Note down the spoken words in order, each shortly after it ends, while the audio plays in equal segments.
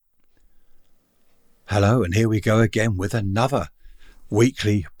Hello, and here we go again with another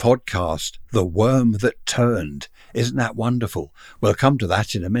weekly podcast, The Worm That Turned. Isn't that wonderful? We'll come to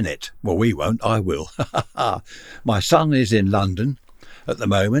that in a minute. Well, we won't, I will. My son is in London at the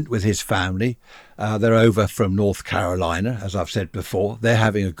moment with his family. They're over from North Carolina, as I've said before. They're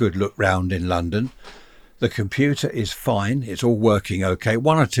having a good look round in London. The computer is fine. It's all working okay.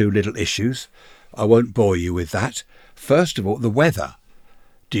 One or two little issues. I won't bore you with that. First of all, the weather.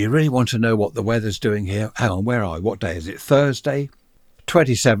 Do you really want to know what the weather's doing here? Hang on, where are I? What day is it? Thursday,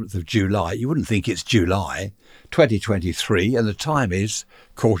 27th of July. You wouldn't think it's July, 2023, and the time is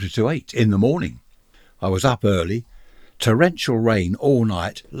 7:45 in the morning. I was up early. Torrential rain all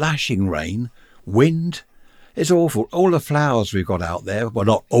night, lashing rain, wind. It's awful. All the flowers we've got out there, well,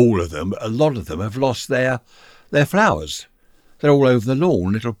 not all of them, but a lot of them have lost their flowers. They're all over the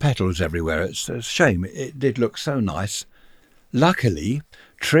lawn, little petals everywhere. It's a shame. It did look so nice. Luckily,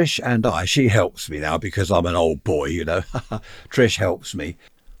 Trish and I, she helps me now because I'm an old boy, you know. Trish helps me.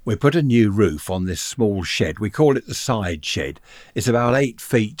 We put a new roof on this small shed. We call it the side shed. It's about 8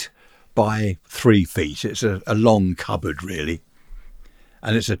 feet by 3 feet. It's a long cupboard, really.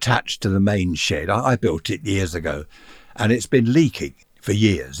 And it's attached to the main shed. I built it years ago. And it's been leaking for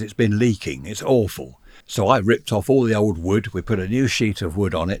years. It's been leaking. It's awful. So I ripped off all the old wood. We put a new sheet of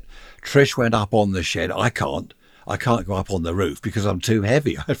wood on it. Trish went up on the shed. I can't go up on the roof because I'm too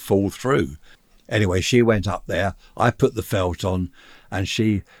heavy. I'd fall through. Anyway, she went up there. I put the felt on and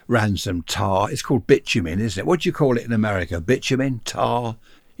she ran some tar. It's called bitumen, isn't it? What do you call it in America? Bitumen, tar?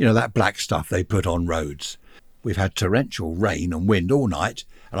 You know, that black stuff they put on roads. We've had torrential rain and wind all night,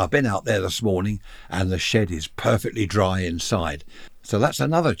 and I've been out there this morning and the shed is perfectly dry inside. So that's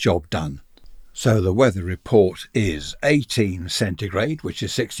another job done. So the weather report is 18 centigrade, which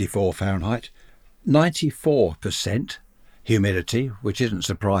is 64 Fahrenheit. 94% humidity, which isn't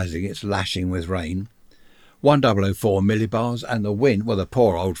surprising, it's lashing with rain. 1004 millibars, and the wind, well, the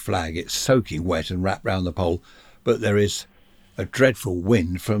poor old flag, it's soaking wet and wrapped round the pole, but there is a dreadful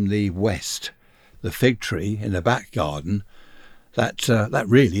wind from the west. The fig tree in the back garden, that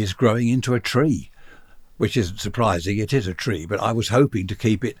really is growing into a tree, which isn't surprising. It is a tree, but I was hoping to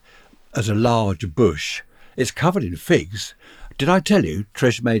keep it as a large bush. It's covered in figs. Did I tell you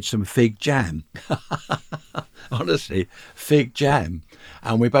Trish made some fig jam? Honestly, fig jam.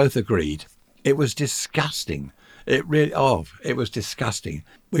 And we both agreed. It was disgusting. It was disgusting.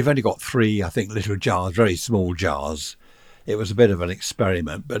 We've only got 3, I think, little jars, very small jars. It was a bit of an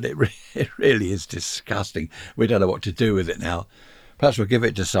experiment, but it really is disgusting. We don't know what to do with it now. Perhaps we'll give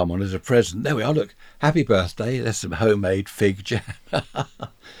it to someone as a present. There we are, look, happy birthday. There's some homemade fig jam.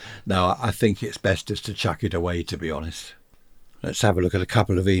 No, I think it's best just to chuck it away, to be honest. Let's have a look at a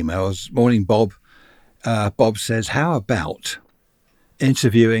couple of emails. Morning, Bob. Bob says, how about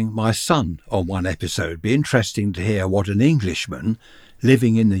interviewing my son on one episode? Be interesting to hear what an Englishman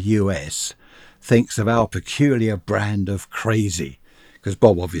living in the US thinks of our peculiar brand of crazy. Because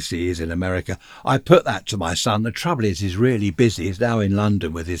Bob obviously is in America. I put that to my son. The trouble is he's really busy. He's now in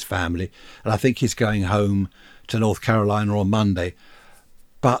London with his family. And I think he's going home to North Carolina on Monday.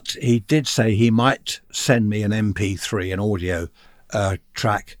 But he did say he might send me an MP3, an audio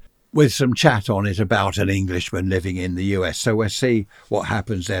track with some chat on it about an Englishman living in the US. So we'll see what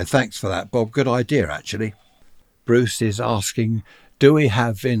happens there. Thanks for that, Bob. Good idea, actually. Bruce is asking, do we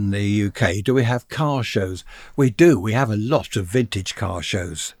have in the UK, do we have car shows? We do. We have a lot of vintage car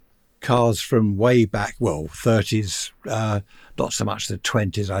shows. Cars from way back, well, 30s, not so much the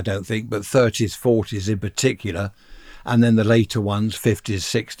 20s, I don't think, but 30s, 40s in particular. And then the later ones, 50s,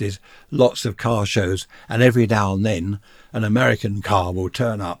 60s, lots of car shows. And every now and then, an American car will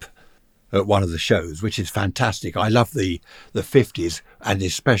turn up at one of the shows, which is fantastic. I love the 50s and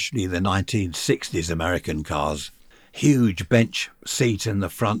especially the 1960s American cars. Huge bench seat in the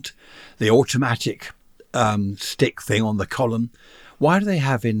front, the automatic stick thing on the column. Why do they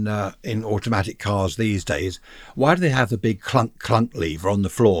have in automatic cars these days, why do they have the big clunk lever on the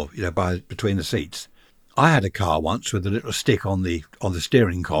floor, you know, between the seats? I had a car once with a little stick on the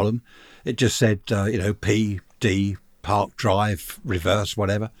steering column. It just said, P, D, park, drive, reverse,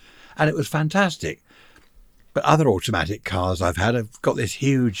 whatever. And it was fantastic. But other automatic cars I've had have got this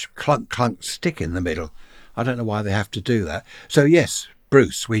huge clunk stick in the middle. I don't know why they have to do that. So yes,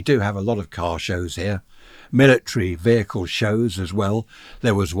 Bruce, we do have a lot of car shows here. Military vehicle shows as well.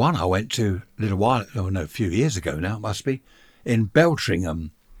 There was one I went to a few years ago now, it must be, in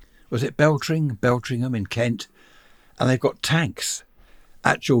Beltringham. Was it Beltringham in Kent? And they've got tanks,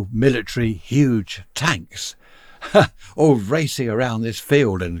 actual military huge tanks, all racing around this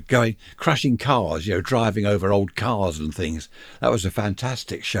field and crushing cars, driving over old cars and things. That was a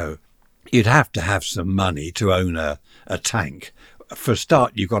fantastic show. You'd have to have some money to own a tank. For a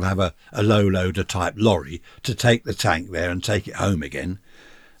start, you've got to have a low loader type lorry to take the tank there and take it home again.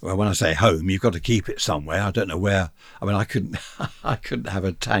 Well, when I say home, you've got to keep it somewhere. I don't know where. I mean, I couldn't have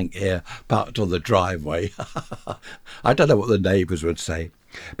a tank here parked on the driveway. I don't know what the neighbours would say.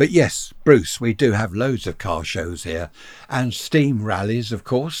 But yes, Bruce, we do have loads of car shows here, and steam rallies, of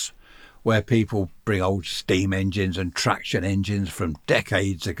course, where people bring old steam engines and traction engines from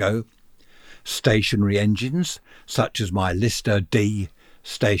decades ago. Stationary engines, such as my Lister D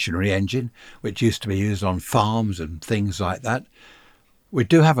stationary engine, which used to be used on farms and things like that. We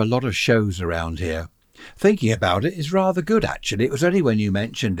do have a lot of shows around here. Thinking about it is rather good, actually. It was only when you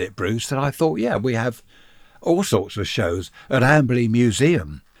mentioned it, Bruce, that I thought, yeah, we have all sorts of shows at Amberley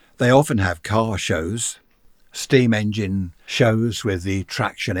Museum. They often have car shows, steam engine shows with the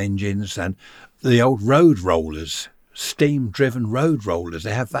traction engines and the old road rollers, steam-driven road rollers.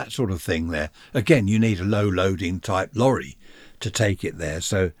 They have that sort of thing there. Again, you need a low-loading type lorry to take it there.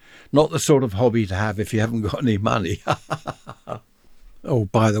 So not the sort of hobby to have if you haven't got any money. Oh,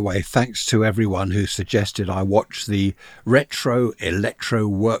 by the way, thanks to everyone who suggested I watch the Retro Electro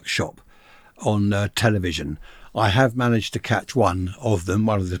Workshop on television. I have managed to catch one of them,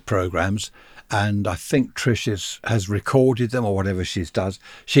 one of the programmes, and I think Trish has recorded them or whatever she does.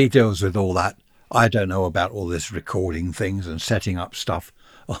 She deals with all that. I don't know about all this recording things and setting up stuff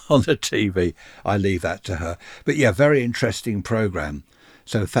on the TV. I leave that to her. But yeah, very interesting programme.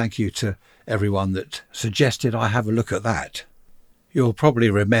 So thank you to everyone that suggested I have a look at that. You'll probably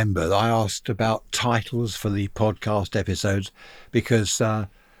remember that I asked about titles for the podcast episodes because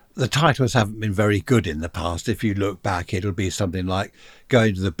the titles haven't been very good in the past. If you look back, it'll be something like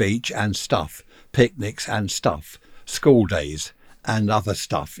Going to the Beach and Stuff, Picnics and Stuff, School Days and Other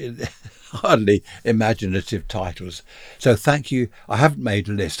Stuff. Hardly imaginative titles. So thank you. I haven't made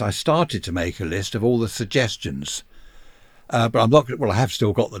a list. I started to make a list of all the suggestions. But I'm not. Well, I have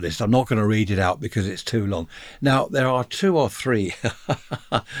still got the list. I'm not going to read it out because it's too long. Now, there are 2 or 3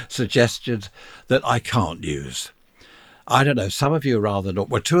 suggestions that I can't use. I don't know. Some of you are rather not.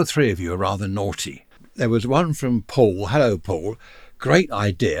 Well, 2 or 3 of you are rather naughty. There was one from Paul. Hello, Paul. Great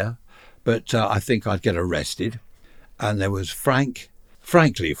idea, but I think I'd get arrested. And there was Frank.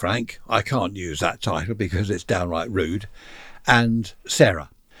 Frankly, Frank, I can't use that title because it's downright rude. And Sarah.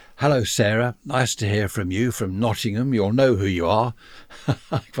 Hello, Sarah. Nice to hear from you from Nottingham. You'll know who you are.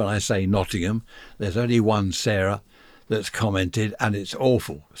 When I say Nottingham, there's only one Sarah that's commented, and it's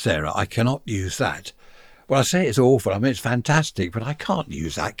awful, Sarah. I cannot use that. Well, I say it's awful. I mean, it's fantastic, but I can't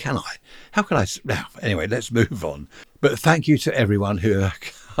use that, can I? How can I? Now, anyway, let's move on. But thank you to everyone who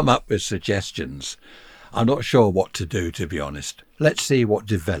come up with suggestions. I'm not sure what to do, to be honest. Let's see what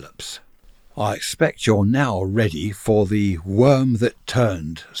develops. I expect you're now ready for the Worm That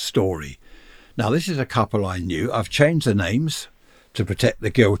Turned story. Now, this is a couple I knew. I've changed the names to protect the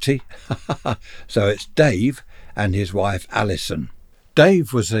guilty. So it's Dave and his wife Alison.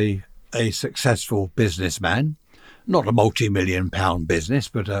 Dave was a successful businessman, not a multi-million-pound business,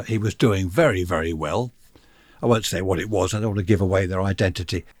 but he was doing very, very well. I won't say what it was. I don't want to give away their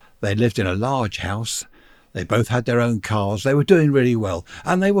identity. They lived in a large house. They both had their own cars. They were doing really well.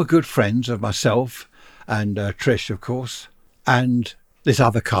 And they were good friends of myself and Trish, of course. And this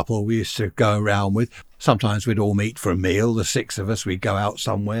other couple we used to go around with. Sometimes we'd all meet for a meal. The 6 of us, we'd go out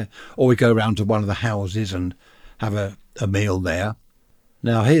somewhere. Or we'd go round to one of the houses and have a meal there.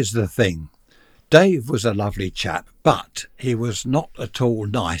 Now, here's the thing. Dave was a lovely chap, but he was not at all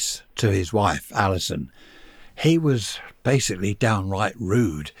nice to his wife, Alison. He was basically downright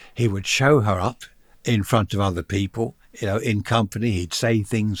rude. He would show her up in front of other people, in company. He'd say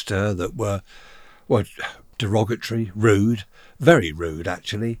things to her that were derogatory, rude, very rude,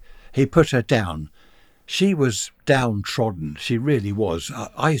 actually. He put her down. She was downtrodden. She really was.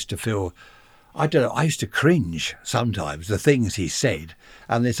 I used to feel, I don't know, I used to cringe sometimes, the things he said.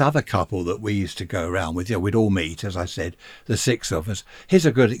 And this other couple that we used to go around with, we'd all meet, as I said, the 6 of us. Here's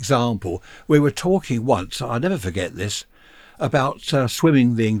a good example. We were talking once, I'll never forget this, about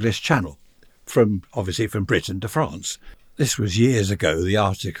swimming the English Channel. Obviously from Britain to France. This was years ago. The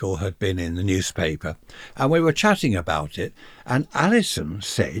article had been in the newspaper and we were chatting about it, and Alison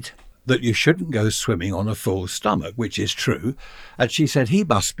said that you shouldn't go swimming on a full stomach, which is true. And she said he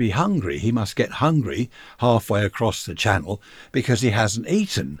must be hungry. He must get hungry halfway across the channel because he hasn't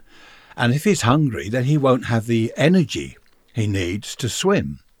eaten. And if he's hungry, then he won't have the energy he needs to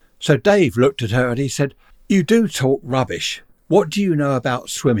swim. So Dave looked at her and he said, "You do talk rubbish. What do you know about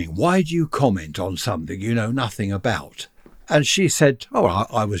swimming? Why do you comment on something you know nothing about?" And she said, "Oh,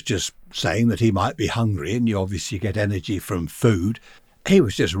 I was just saying that he might be hungry and you obviously get energy from food." He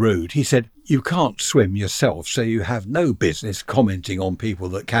was just rude. He said, "You can't swim yourself, so you have no business commenting on people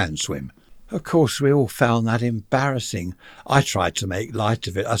that can swim." Of course, we all found that embarrassing. I tried to make light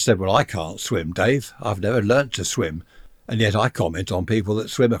of it. I said, "Well, I can't swim, Dave. I've never learnt to swim. And yet I comment on people that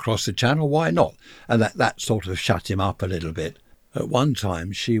swim across the channel. Why not?" And that sort of shut him up a little bit. At one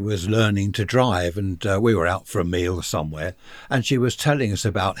time, she was learning to drive, and we were out for a meal somewhere, and she was telling us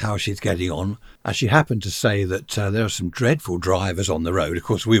about how she's getting on. And she happened to say that there are some dreadful drivers on the road. Of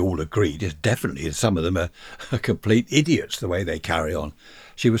course, we all agreed, definitely, some of them are complete idiots the way they carry on.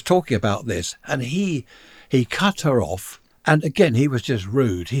 She was talking about this, and he cut her off. And again, he was just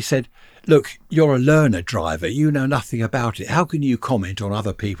rude. He said, "Look, you're a learner driver. You know nothing about it. How can you comment on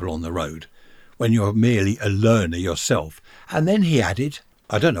other people on the road when you're merely a learner yourself?" And then he added,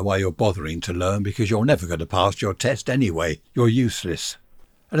 "I don't know why you're bothering to learn, because you're never going to pass your test anyway. You're useless."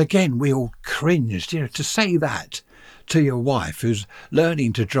 And again, we all cringed, to say that to your wife who's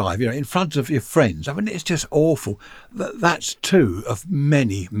learning to drive, in front of your friends. I mean, it's just awful. That's two of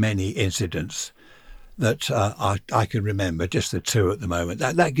many, many incidents that I can remember, just the two at the moment.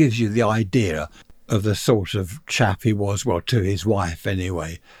 That gives you the idea of the sort of chap he was, well, to his wife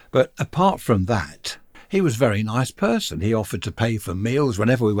anyway. But apart from that, he was a very nice person. He offered to pay for meals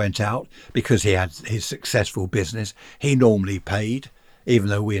whenever we went out because he had his successful business. He normally paid, even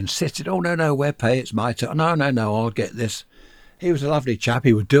though we insisted, "Oh, no, we'll pay, it's my turn. No, I'll get this." He was a lovely chap.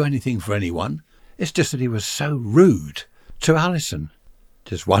 He would do anything for anyone. It's just that he was so rude to Alison.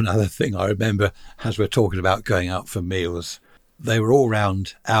 Just one other thing I remember as we're talking about going out for meals. They were all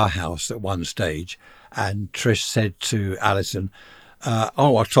round our house at one stage, and Trish said to Alison,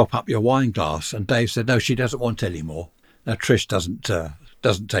 "Oh, I'll top up your wine glass." And Dave said, "No, she doesn't want any more." Now, Trish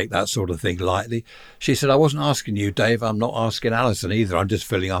doesn't take that sort of thing lightly. She said, "I wasn't asking you, Dave. I'm not asking Alison either. I'm just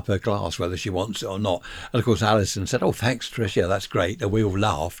filling up her glass, whether she wants it or not." And of course, Alison said, "Oh, thanks, Trish. Yeah, that's great." And we all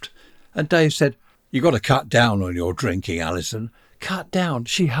laughed. And Dave said, "You've got to cut down on your drinking, Alison." Cut down?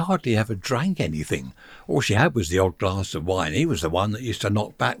 She hardly ever drank anything. All she had was the odd glass of wine. He was the one that used to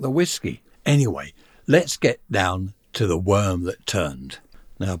knock back the whiskey. Anyway, let's get down to the worm that turned.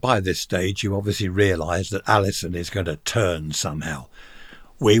 Now, by this stage, you obviously realise that Alison is going to turn somehow.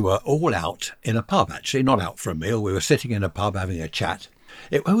 We were all out in a pub, actually, not out for a meal. We were sitting in a pub having a chat.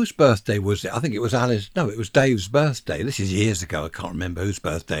 Whose birthday was it? I think it was it was Dave's birthday. This is years ago. I can't remember whose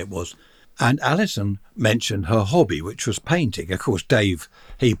birthday it was. And Alison mentioned her hobby, which was painting. Of course, Dave,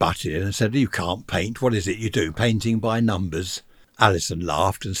 he butted in and said, "You can't paint. What is it you do? Painting by numbers?" Alison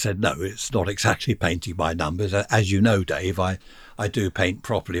laughed and said, "No, it's not exactly painting by numbers. As you know, Dave, I do paint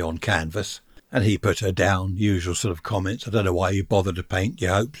properly on canvas." And he put her down, usual sort of comments. "I don't know why you bother to paint.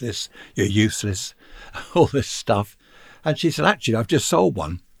 You're hopeless. You're useless." All this stuff. And she said, "Actually, I've just sold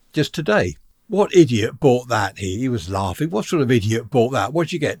one, just today." "What idiot bought that?" He was laughing. "What sort of idiot bought that?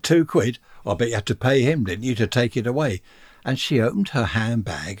 What'd you get, £2? I bet you had to pay him, didn't you, to take it away?" And she opened her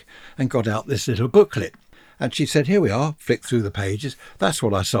handbag and got out this little booklet. And she said, "Here we are," flicked through the pages. "That's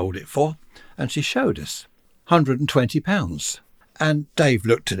what I sold it for." And she showed us £120. And Dave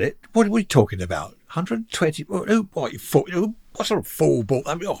looked at it. "What are we talking about? 120? What sort of fool bought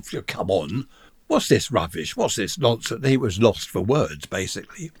that? Oh, come on. What's this rubbish? What's this nonsense?" He was lost for words,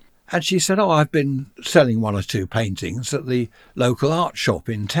 basically. And she said, "Oh, I've been selling one or two paintings at the local art shop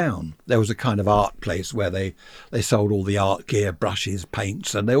in town." There was a kind of art place where they sold all the art gear, brushes,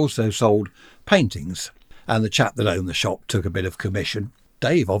 paints, and they also sold paintings. And the chap that owned the shop took a bit of commission.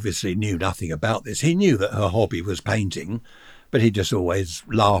 Dave obviously knew nothing about this. He knew that her hobby was painting, but he just always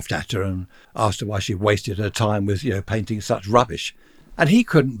laughed at her and asked her why she wasted her time with, painting such rubbish. And he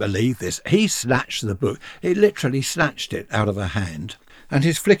couldn't believe this. He snatched the book. He literally snatched it out of her hand. And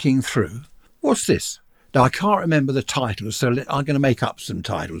he's flicking through. "What's this?" Now, I can't remember the titles, so I'm going to make up some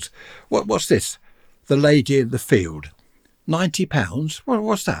titles. What's this? "The Lady in the Field." £90?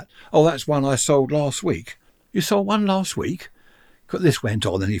 What's that? "Oh, that's one I sold last week." "You sold one last week?" This went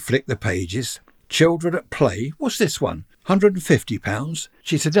on, and he flicked the pages. "Children at Play." What's this one? £150.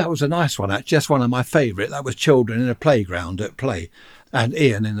 She said, "That was a nice one, actually. That's one of my favourite. That was children in a playground at play." And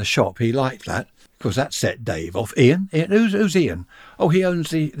Ian in the shop, he liked that. Because that set Dave off. Ian? Who's Ian? "Oh, he owns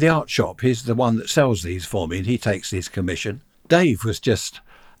the art shop. He's the one that sells these for me, and he takes his commission." Dave was just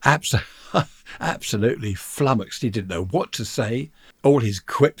absolutely flummoxed. He didn't know what to say. All his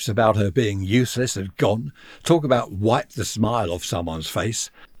quips about her being useless had gone. Talk about wipe the smile off someone's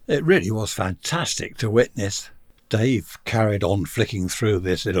face. It really was fantastic to witness. Dave carried on flicking through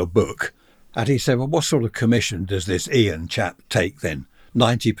this little book, and he said, "Well, what sort of commission does this Ian chap take then?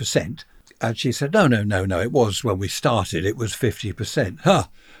 90%? And she said, no, no, no, no, it was when we started, it was 50%. Huh,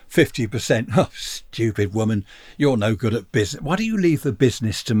 50%. Oh, stupid woman, you're no good at business. Why do you leave the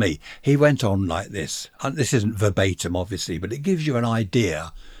business to me? He went on like this. And this isn't verbatim, obviously, but it gives you an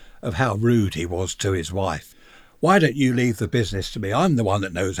idea of how rude he was to his wife. Why don't you leave the business to me? I'm the one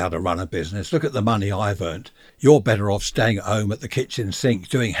that knows how to run a business. Look at the money I've earned. You're better off staying at home at the kitchen sink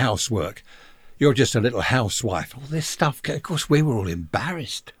doing housework. You're just a little housewife. All this stuff, of course, we were all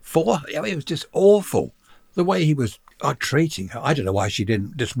embarrassed for her. I mean, it was just awful. The way he was treating her. I don't know why she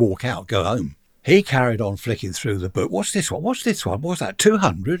didn't just walk out, go home. He carried on flicking through the book. What's this one? What's this one? What's that?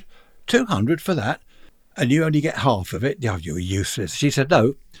 200? 200 for that? And you only get half of it? Oh, you're useless. She said,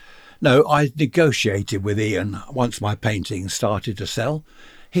 no, I negotiated with Ian once my paintings started to sell.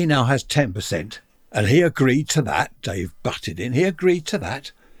 He now has 10%. And he agreed to that. Dave butted in. He agreed to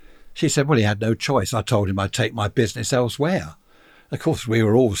that. She said, well, he had no choice. I told him I'd take my business elsewhere. Of course, we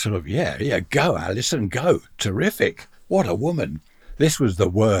were all sort of, yeah, go, Alison, go. Terrific. What a woman. This was the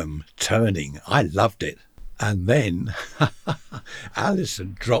worm turning. I loved it. And then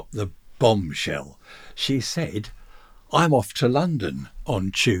Alison dropped the bombshell. She said, I'm off to London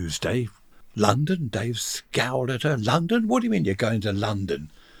on Tuesday. London? Dave scowled at her. London? What do you mean you're going to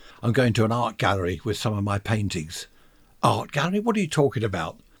London? I'm going to an art gallery with some of my paintings. Art gallery? What are you talking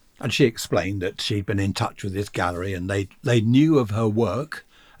about? And she explained that she'd been in touch with this gallery and they knew of her work,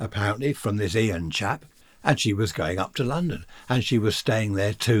 apparently, from this Ian chap. And she was going up to London. And she was staying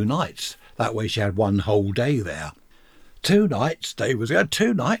there 2 nights. That way she had 1 whole day there. 2 nights? Dave was going,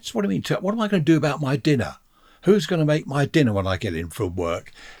 2 nights? What do you mean? What am I going to do about my dinner? Who's going to make my dinner when I get in from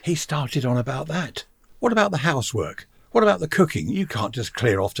work? He started on about that. What about the housework? What about the cooking? You can't just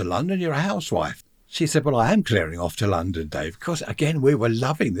clear off to London. You're a housewife. She said, well, I am clearing off to London, Dave. Because, again, we were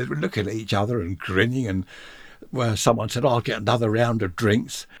loving this. We're looking at each other and grinning. And someone said, I'll get another round of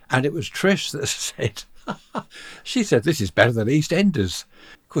drinks. And it was Trish that said, she said, this is better than EastEnders.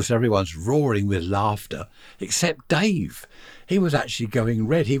 Of course, everyone's roaring with laughter, except Dave. He was actually going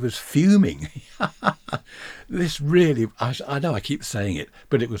red. He was fuming. This really, I know I keep saying it,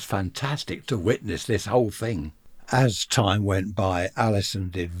 but it was fantastic to witness this whole thing. As time went by, Alison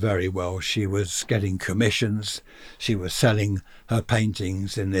did very well. She was getting commissions. She was selling her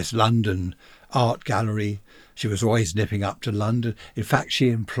paintings in this London art gallery. She was always nipping up to London. In fact, she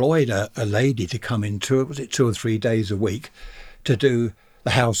employed a lady to come in 2 or 3 days a week to do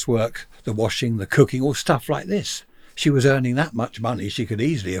the housework, the washing, the cooking, all stuff like this. She was earning that much money. She could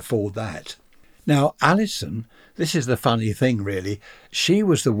easily afford that. Now, Alison, this is the funny thing, really. She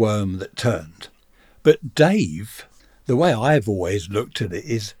was the worm that turned. But Dave, the way I've always looked at it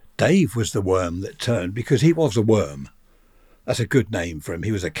is Dave was the worm that turned because he was a worm. That's a good name for him.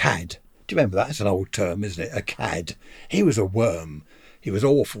 He was a cad. Do you remember that? That's an old term, isn't it? A cad. He was a worm. He was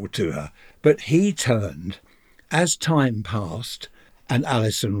awful to her. But he turned as time passed and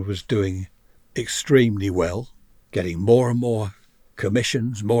Alison was doing extremely well, getting more and more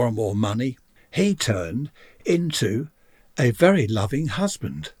commissions, more and more money. He turned into a very loving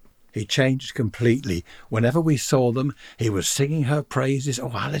husband. He changed completely. Whenever we saw them, he was singing her praises.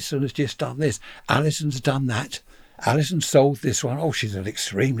 Oh, Alison has just done this. Alison's done that. Alison sold this one. Oh, she's an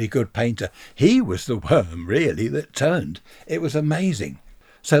extremely good painter. He was the worm, really, that turned. It was amazing.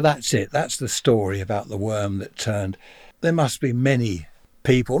 So that's it. That's the story about the worm that turned. There must be many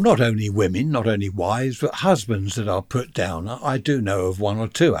people, not only women, not only wives, but husbands that are put down. I do know of 1 or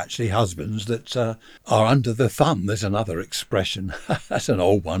 2, actually, husbands that are under the thumb. There's another expression. That's an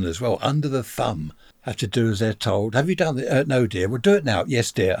old one as well. Under the thumb. Have to do as they're told. Have you done it? No, dear. We'll do it now.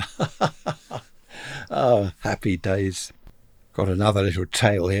 Yes, dear. Oh, happy days. Got another little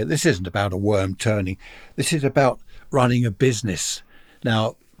tale here. This isn't about a worm turning. This is about running a business.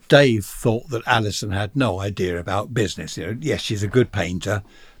 Now, Dave thought that Alison had no idea about business. Yes, she's a good painter,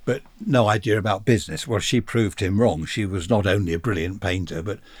 but no idea about business. Well, she proved him wrong. She was not only a brilliant painter,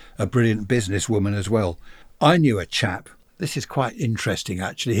 but a brilliant businesswoman as well. I knew a chap. This is quite interesting,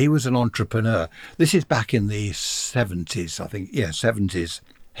 actually. He was an entrepreneur. This is back in the 70s, I think. Yeah, 70s.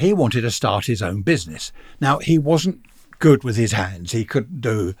 He wanted to start his own business. Now, he wasn't good with his hands. He couldn't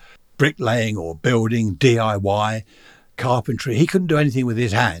do bricklaying or building, DIY, carpentry. He couldn't do anything with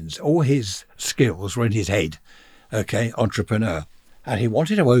his hands. All his skills were in his head. Okay, entrepreneur. And he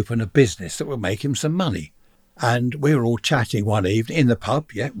wanted to open a business that would make him some money. And we were all chatting one evening in the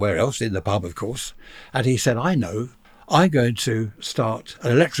pub. Yeah, where else? In the pub, of course. And he said, I know, I'm going to start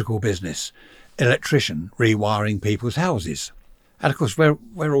an electrical business. Electrician, rewiring people's houses. And of course,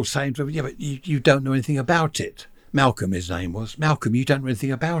 we're all saying to him, yeah, but you don't know anything about it. Malcolm, his name was. Malcolm, you don't know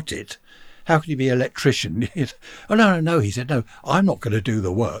anything about it. How can you be an electrician? Oh, no, he said, no, I'm not going to do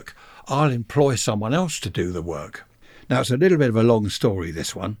the work. I'll employ someone else to do the work. Now, it's a little bit of a long story,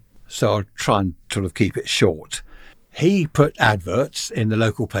 this one, so I'll try and sort of keep it short. He put adverts in the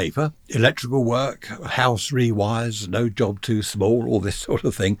local paper, electrical work, house rewires, no job too small, all this sort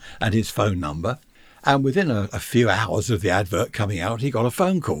of thing, and his phone number. And within a few hours of the advert coming out, he got a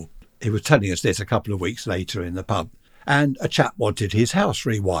phone call. He was telling us this a couple of weeks later in the pub. And a chap wanted his house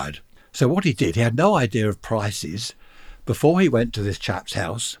rewired. So what he did, he had no idea of prices. Before he went to this chap's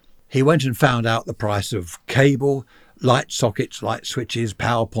house, he went and found out the price of cable, light sockets, light switches,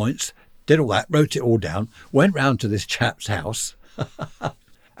 power points, did all that, wrote it all down, went round to this chap's house.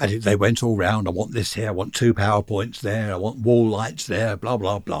 And they went all round. I want this here, I want 2 power points there, I want wall lights there, blah,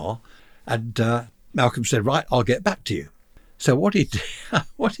 blah, blah. And Malcolm said, right, I'll get back to you. So what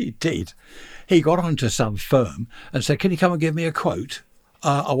he did, he got onto some firm and said, can you come and give me a quote?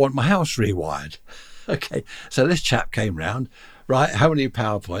 I want my house rewired. Okay, so this chap came round, right, how many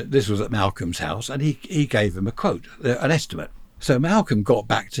power points? This was at Malcolm's house, and he gave him a quote, an estimate. So Malcolm got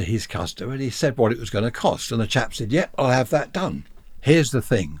back to his customer and he said what it was going to cost. And the chap said, yep, I'll have that done. Here's the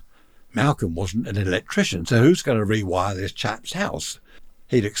thing. Malcolm wasn't an electrician, so who's going to rewire this chap's house?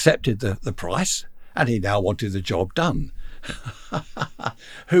 He'd accepted the price, and he now wanted the job done.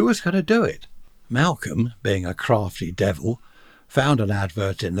 Who was going to do it? Malcolm, being a crafty devil, found an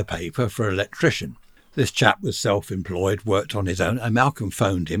advert in the paper for an electrician. This chap was self-employed, worked on his own, and Malcolm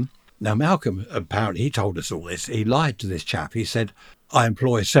phoned him. Now, Malcolm, apparently, he told us all this. He lied to this chap. He said, I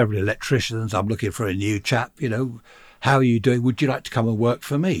employ several electricians. I'm looking for a new chap. How are you doing? Would you like to come and work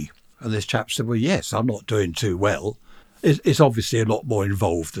for me? And this chap said, well, yes, I'm not doing too well. It's obviously a lot more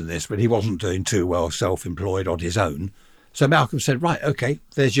involved than this, but he wasn't doing too well self-employed on his own. So Malcolm said, right, OK,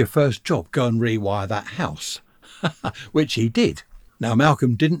 there's your first job. Go and rewire that house, which he did. Now,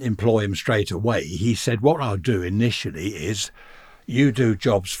 Malcolm didn't employ him straight away. He said, what I'll do initially is you do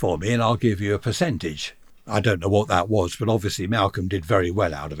jobs for me and I'll give you a percentage. I don't know what that was, but obviously Malcolm did very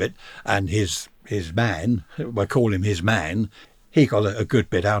well out of it. And his man, I call him his man, he got a good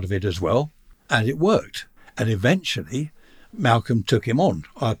bit out of it as well, and it worked. And eventually, Malcolm took him on,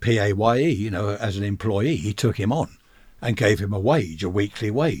 PAYE, as an employee. He took him on and gave him a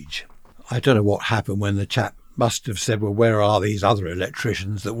weekly wage. I don't know what happened when the chap must have said, well, where are these other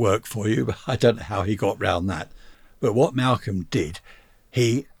electricians that work for you? But I don't know how he got round that. But what Malcolm did,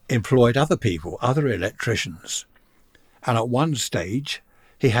 he employed other people, other electricians. And at one stage,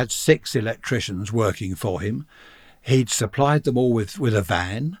 he had 6 electricians working for him. He'd supplied them all with a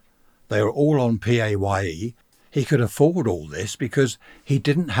van. They were all on PAYE. He could afford all this because he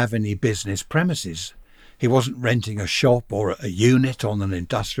didn't have any business premises. He wasn't renting a shop or a unit on an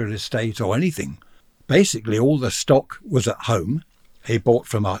industrial estate or anything. Basically, all the stock was at home. He bought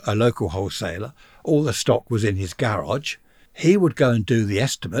from a local wholesaler. All the stock was in his garage. He would go and do the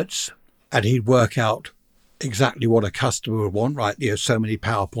estimates, and he'd work out exactly what a customer would want, right? So many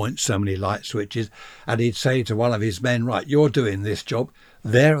power points, so many light switches. And he'd say to one of his men, right, you're doing this job.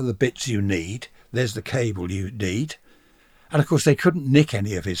 There are the bits you need. There's the cable you need. And of course, they couldn't nick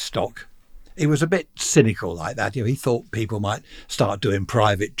any of his stock. He was a bit cynical like that. He thought people might start doing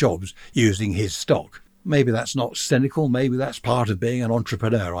private jobs using his stock. Maybe that's not cynical. Maybe that's part of being an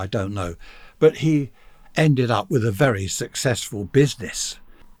entrepreneur. I don't know. But he ended up with a very successful business.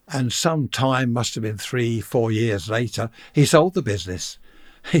 And some time, must have been 3-4 years later, he sold the business.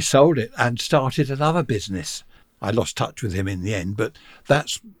 He sold it and started another business. I lost touch with him in the end, but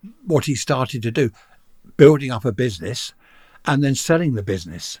that's what he started to do, building up a business and then selling the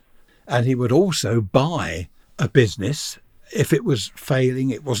business. And he would also buy a business. If it was failing,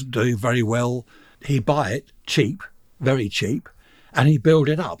 it wasn't doing very well, he'd buy it cheap, very cheap, and he'd build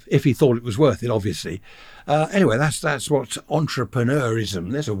it up if he thought it was worth it, obviously. Anyway, that's what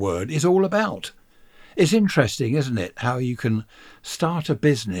entrepreneurism, there's a word, is all about. It's interesting, isn't it, how you can start a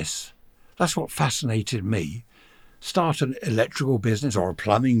business. That's what fascinated me. Start an electrical business or a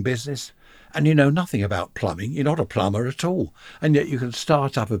plumbing business, and you know nothing about plumbing. You're not a plumber at all. And yet you can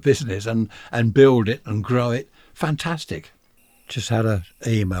start up a business and build it and grow it. Fantastic. Just had an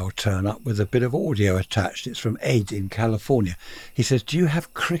email turn up with a bit of audio attached. It's from Ed in California. He says, do you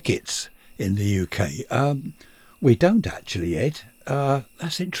have crickets in the UK? We don't actually, Ed.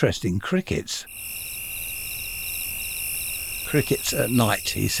 That's interesting. Crickets. Crickets at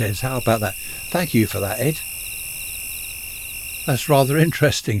night, he says. How about that? Thank you for that, Ed. That's rather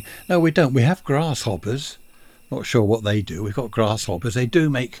interesting. No, we don't. We have grasshoppers. Not sure what they do. We've got grasshoppers. They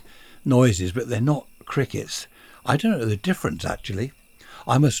do make noises, but they're not crickets. I don't know the difference, actually.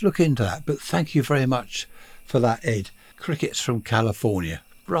 I must look into that, but thank you very much for that, Ed. Crickets from California.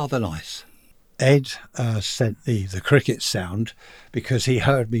 Rather nice. Ed sent the cricket sound because he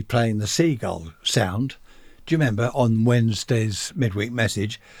heard me playing the seagull sound. Do you remember on Wednesday's midweek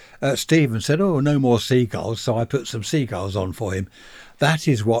message, Stephen said, "Oh, no more seagulls," so I put some seagulls on for him. That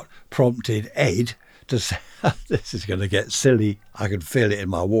is what prompted Ed to say, this is going to get silly, I can feel it in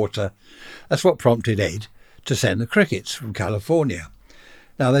my water. That's what prompted Ed to send the crickets from California.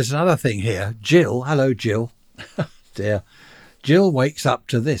 Now, there's another thing here. Jill, hello, Jill. Dear. Jill wakes up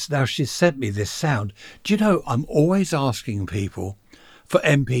to this. Now, she sent me this sound. Do you know, I'm always asking people for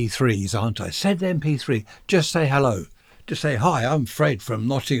MP3s, aren't I? Send MP3. Just say hello. Just say, "Hi, I'm Fred from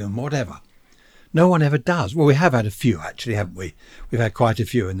Nottingham," whatever. No one ever does. Well, we have had a few, actually, haven't we? We've had quite a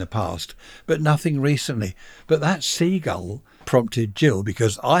few in the past, but nothing recently. But that seagull prompted Jill,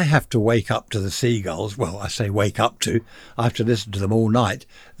 because I have to wake up to the seagulls. Well, I say wake up to. I have to listen to them all night.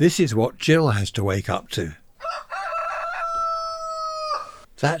 This is what Jill has to wake up to.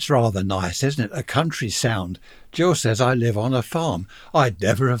 That's rather nice, isn't it? A country sound. Jill says, "I live on a farm." I'd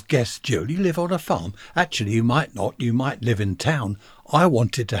never have guessed, Jill, you live on a farm. Actually, you might not. You might live in town. I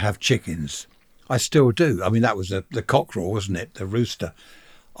wanted to have chickens. I still do. I mean, that was the cockerel, wasn't it? The rooster.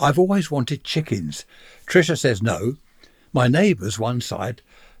 I've always wanted chickens. Tricia says no. My neighbours, one side,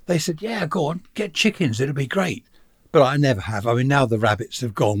 they said, "Yeah, go on, get chickens. It'll be great." But I never have. I mean, now the rabbits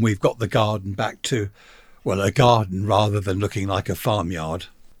have gone, we've got the garden back to, well, a garden rather than looking like a farmyard.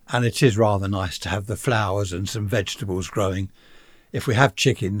 And it is rather nice to have the flowers and some vegetables growing. If we have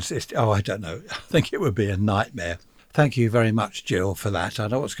chickens, I don't know. I think it would be a nightmare. Thank you very much, Jill, for that. I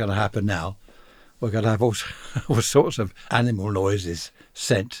know what's going to happen now. We're going to have all sorts of animal noises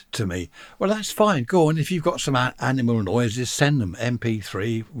sent to me. Well, that's fine. Go on. If you've got some animal noises, send them.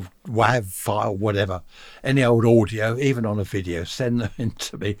 MP3, WAV file, whatever. Any old audio, even on a video, send them in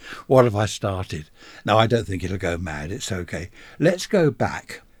to me. What have I started? No, I don't think it'll go mad. It's okay. Let's go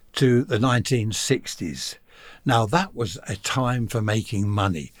back to the 1960s. Now, that was a time for making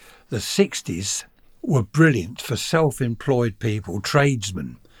money. The 60s were brilliant for self-employed people,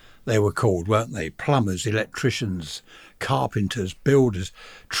 tradesmen. They were called, weren't they? Plumbers, electricians, carpenters, builders,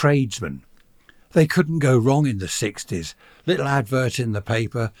 tradesmen. They couldn't go wrong in the 60s. Little advert in the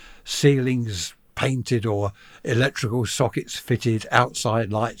paper, ceilings painted or electrical sockets fitted,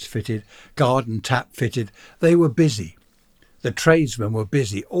 outside lights fitted, garden tap fitted. They were busy. The tradesmen were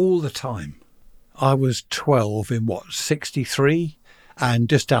busy all the time. I was 12 in 63? And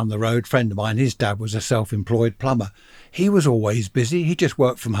just down the road, a friend of mine, his dad was a self-employed plumber. He was always busy. He just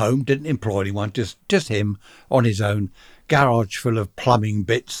worked from home, didn't employ anyone, just him on his own. Garage full of plumbing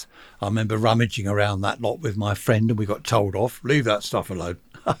bits. I remember rummaging around that lot with my friend and we got told off. Leave that stuff alone.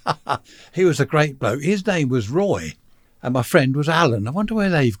 He was a great bloke. His name was Roy and my friend was Alan. I wonder where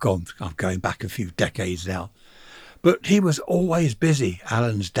they've gone. I'm going back a few decades now. But he was always busy,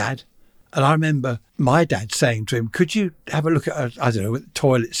 Alan's dad. And I remember my dad saying to him, "Could you have a look at a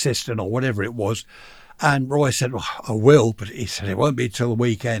toilet cistern or whatever it was?" And Roy said, "Well, I will," but he said, "It won't be till the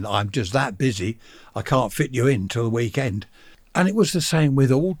weekend. I'm just that busy. I can't fit you in till the weekend." And it was the same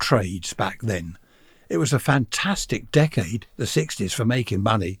with all trades back then. It was a fantastic decade, the 60s, for making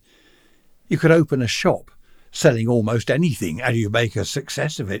money. You could open a shop selling almost anything and you make a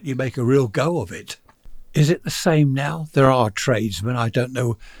success of it. You make a real go of it. Is it the same now? There are tradesmen. I don't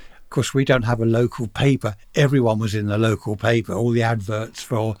know. Of course, we don't have a local paper. Everyone was in the local paper. All the adverts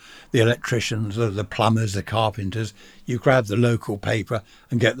for the electricians, the plumbers, the carpenters. You grab the local paper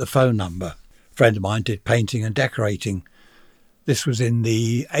and get the phone number. A friend of mine did painting and decorating. This was in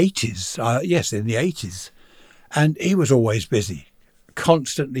the 80s. Yes, in the 80s. And he was always busy,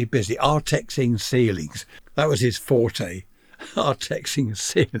 constantly busy, artexing ceilings. That was his forte. Artexing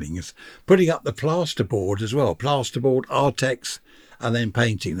ceilings, putting up the plasterboard as well. Plasterboard, artex, and then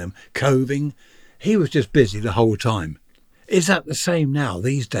painting them, coving. He was just busy the whole time. Is that the same now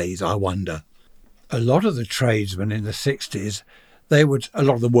these days, I wonder? A lot of the tradesmen in the 60s, a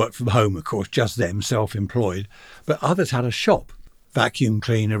lot of them worked from home, of course, just them, self-employed, but others had a shop. Vacuum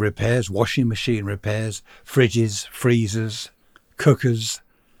cleaner repairs, washing machine repairs, fridges, freezers, cookers,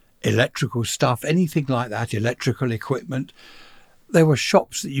 electrical stuff, anything like that, electrical equipment. There were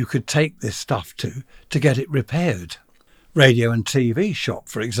shops that you could take this stuff to get it repaired. Radio and TV shop,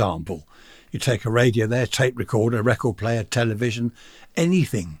 for example. You take a radio there, tape recorder, record player, television,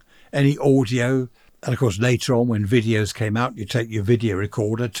 anything, any audio. And of course, later on when videos came out, you take your video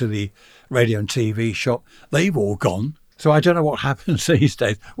recorder to the radio and TV shop. They've all gone. So I don't know what happens these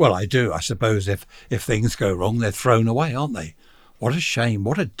days. Well, I do. I suppose if things go wrong, they're thrown away, aren't they? What a shame.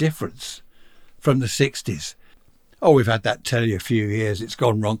 What a difference from the 60s. Oh, we've had that telly a few years. It's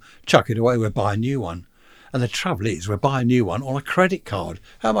gone wrong. Chuck it away. We'll buy a new one. And the trouble is, we buy a new one on a credit card.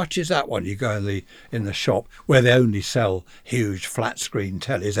 How much is that one? You go in the shop where they only sell huge flat screen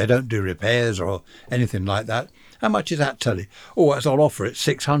tellies. They don't do repairs or anything like that. How much is that telly? Oh, it's on offer at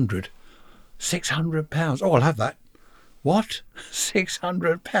 600. £600. Oh, I'll have that. What?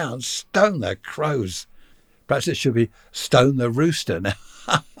 £600? Stone the crows. Perhaps it should be Stone the Rooster now.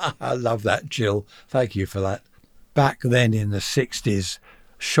 I love that, Jill. Thank you for that. Back then in the 60s,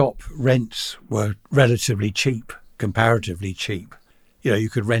 shop rents were relatively cheap, comparatively cheap. You know, you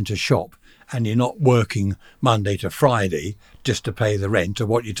could rent a shop and you're not working Monday to Friday just to pay the rent, and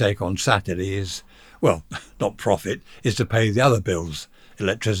what you take on Saturday is, well, not profit, is to pay the other bills,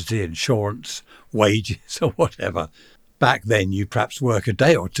 electricity, insurance, wages or whatever. Back then you'd perhaps work a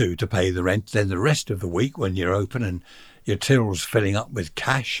day or two to pay the rent, then the rest of the week when you're open and your till's filling up with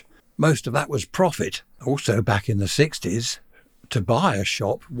cash, most of that was profit. Also back in the 60s, to buy a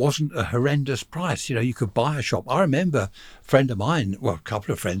shop wasn't a horrendous price. You know, you could buy a shop. I remember a friend of mine, well, a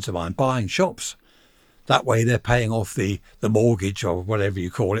couple of friends of mine, buying shops. That way they're paying off the mortgage or whatever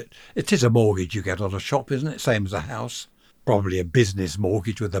you call it. It is a mortgage you get on a shop, isn't it? Same as a house. Probably a business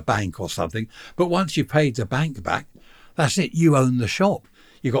mortgage with a bank or something. But once you've paid the bank back, that's it. You own the shop.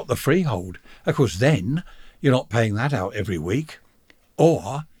 You got the freehold. Of course, then you're not paying that out every week.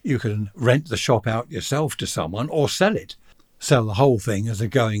 Or you can rent the shop out yourself to someone or sell it. Sell the whole thing as a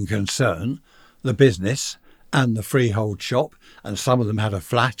going concern, the business and the freehold shop. And some of them had a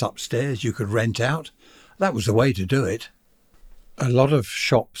flat upstairs you could rent out. That was the way to do it. A lot of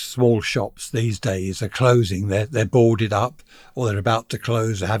shops, small shops these days, are closing. They're boarded up or they're about to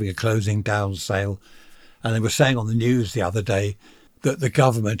close. They're having a closing down sale. And they were saying on the news the other day that the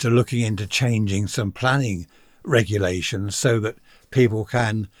government are looking into changing some planning regulations so that people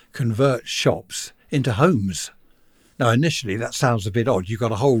can convert shops into homes. Now, initially, that sounds a bit odd. You've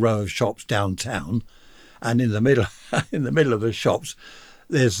got a whole row of shops downtown, and in the middle, in the middle of the shops,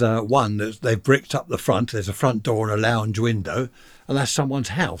 there's one that they've bricked up the front. There's a front door and a lounge window, and that's someone's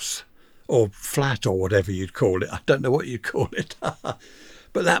house or flat or whatever you'd call it. I don't know what you'd call it, but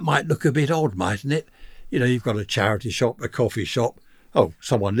that might look a bit odd, mightn't it? You know, you've got a charity shop, a coffee shop. Oh,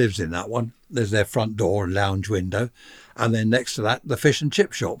 someone lives in that one. There's their front door and lounge window. And then next to that, the fish and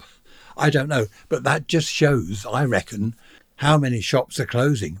chip shop. I don't know, but that just shows, I reckon, how many shops are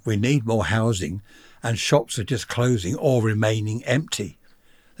closing. We need more housing, and shops are just closing or remaining empty.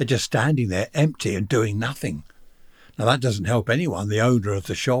 They're just standing there empty and doing nothing. Now, that doesn't help anyone, the owner of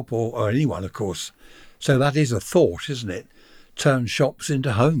the shop or anyone, of course. So that is a thought, isn't it? Turn shops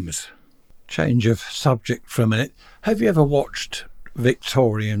into homes. Change of subject for a minute. Have you ever watched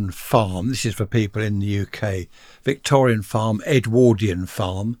Victorian Farm? This is for people in the UK. Victorian Farm, Edwardian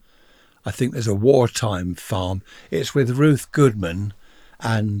Farm. I think there's a wartime farm. It's with Ruth Goodman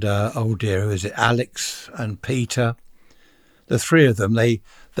and, oh dear, who is it? Alex and Peter. The three of them, they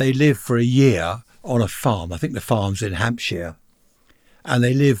live for a year on a farm. I think the farm's in Hampshire. And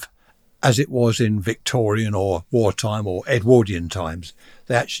they live as it was in Victorian or wartime or Edwardian times.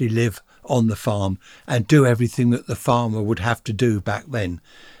 They actually live on the farm and do everything that the farmer would have to do back then.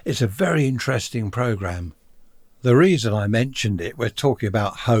 It's a very interesting programme. The reason I mentioned it, we're talking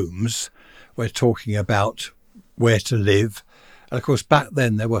about homes, we're talking about where to live. And of course, back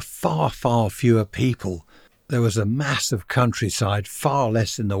then there were far, far fewer people. There was a massive countryside, far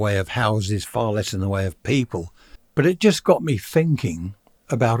less in the way of houses, far less in the way of people. But it just got me thinking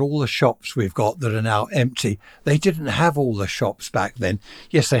about all the shops we've got that are now empty. They didn't have all the shops back then.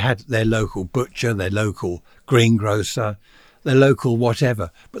 Yes, they had their local butcher, their local greengrocer, their local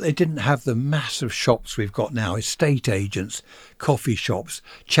whatever, but they didn't have the massive shops we've got now. Estate agents, coffee shops,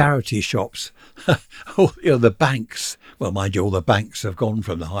 charity shops, the banks. Well, mind you, all the banks have gone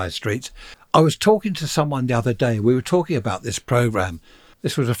from the high streets. I was talking to someone the other day. We were talking about this programme.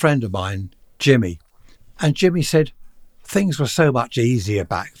 This was a friend of mine, Jimmy. And Jimmy said, things were so much easier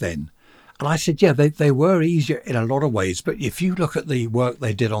back then. And I said, yeah, they were easier in a lot of ways. But if you look at the work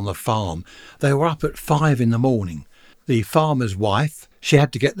they did on the farm, they were up at 5 a.m. The farmer's wife, she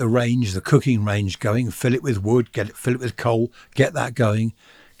had to get the cooking range going, fill it with wood, fill it with coal, get that going,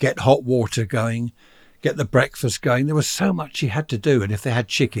 get hot water going, get the breakfast going. There was so much she had to do. And if they had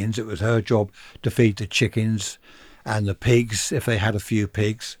chickens, it was her job to feed the chickens and the pigs, if they had a few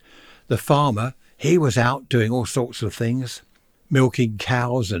pigs. The farmer, he was out doing all sorts of things, milking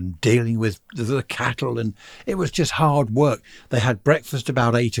cows and dealing with the cattle, and it was just hard work. They had breakfast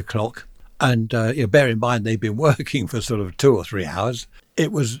about 8 o'clock, and bear in mind they'd been working for sort of 2 or 3 hours.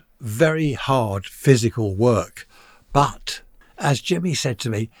 It was very hard physical work. But, as Jimmy said to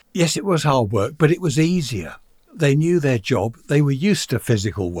me, yes, it was hard work, but it was easier. They knew their job. They were used to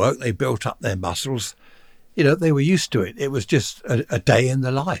physical work. They built up their muscles. They were used to it. It was just a day in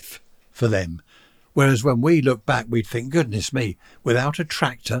the life for them. Whereas when we look back, we'd think, goodness me, without a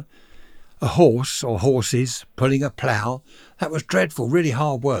tractor, a horse or horses pulling a plough, that was dreadful, really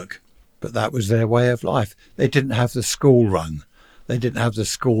hard work. But that was their way of life. They didn't have the school run. They didn't have the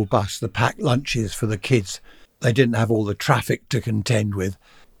school bus, the packed lunches for the kids. They didn't have all the traffic to contend with.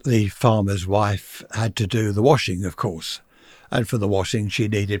 The farmer's wife had to do the washing, of course. And for the washing, she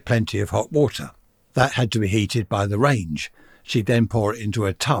needed plenty of hot water. That had to be heated by the range. She'd then pour it into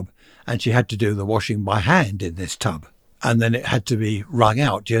a tub, and she had to do the washing by hand in this tub. And then it had to be wrung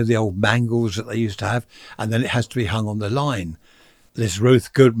out, the old mangles that they used to have, and then it has to be hung on the line. This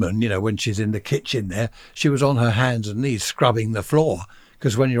Ruth Goodman, when she's in the kitchen there, she was on her hands and knees scrubbing the floor.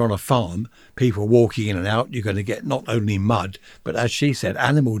 Because when you're on a farm, people walking in and out, you're going to get not only mud, but as she said,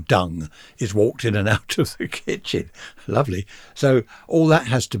 animal dung is walked in and out of the kitchen. Lovely. So all that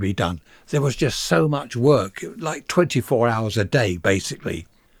has to be done. There was just so much work, like 24 hours a day, basically.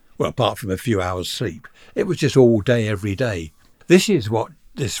 Well, apart from a few hours sleep. It was just all day, every day. This is what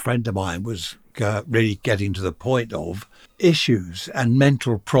this friend of mine was really getting to the point of. Issues and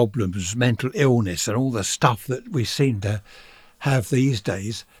mental problems, mental illness and all the stuff that we seem to have these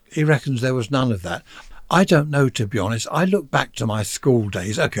days. He reckons there was none of that. I don't know, to be honest. I look back to my school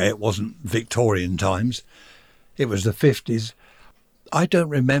days. Okay, it wasn't Victorian times. It was the 50s. I don't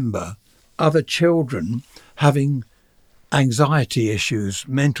remember other children having anxiety issues,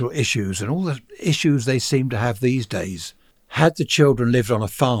 mental issues, and all the issues they seem to have these days. Had the children lived on a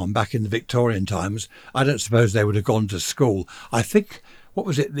farm back in the Victorian times, I don't suppose they would have gone to school. I think, what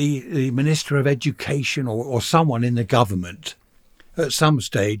was it, the Minister of Education or someone in the government at some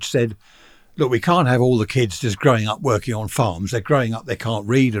stage said, look, we can't have all the kids just growing up working on farms. They're growing up, they can't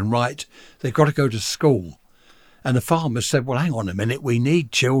read and write. They've got to go to school. And the farmers said, well, hang on a minute, we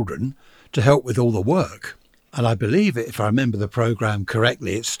need children to help with all the work. And I believe it, if I remember the programme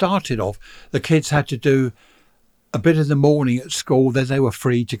correctly, it started off, the kids had to do a bit in the morning at school, then they were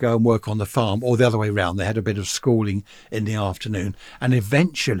free to go and work on the farm, or the other way round. They had a bit of schooling in the afternoon. And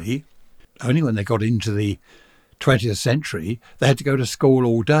eventually, only when they got into the 20th century, they had to go to school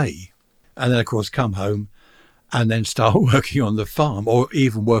all day. And then, of course, come home and then start working on the farm, or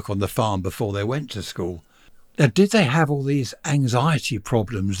even work on the farm before they went to school. Now, did they have all these anxiety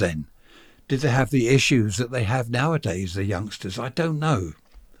problems then? Did they have the issues that they have nowadays, the youngsters? I don't know.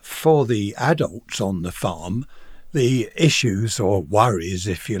 For the adults on the farm, the issues or worries,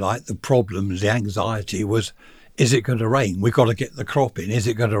 if you like, the problems, the anxiety was, is it going to rain? We've got to get the crop in. Is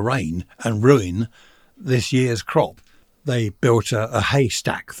it going to rain and ruin this year's crop? They built a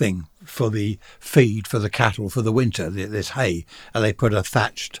haystack thing for the feed for the cattle for the winter, this hay, and they put a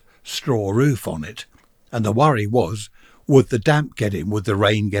thatched straw roof on it. And the worry was, would the damp get in? Would the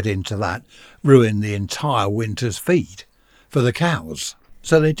rain get into that? Ruin the entire winter's feed for the cows?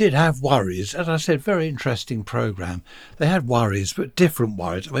 So they did have worries. As I said, very interesting programme. They had worries, but different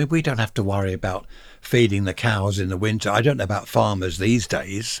worries. I mean, we don't have to worry about feeding the cows in the winter. I don't know about farmers these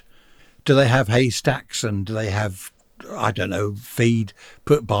days. Do they have haystacks and do they have, I don't know, feed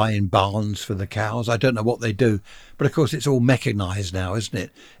put by in barns for the cows? I don't know what they do. But of course, it's all mechanised now, isn't it?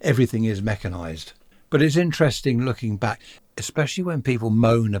 Everything is mechanised. But it's interesting looking back, especially when people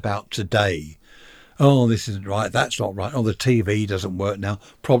moan about today. Oh, this isn't right, that's not right. Oh, the TV doesn't work now.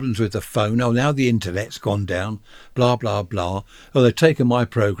 Problems with the phone. Oh, now the internet's gone down. Blah, blah, blah. Oh, they've taken my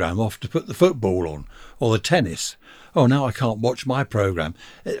programme off to put the football on. Or the tennis. Oh, now I can't watch my programme.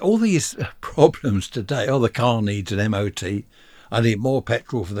 All these problems today. Oh, the car needs an MOT. I need more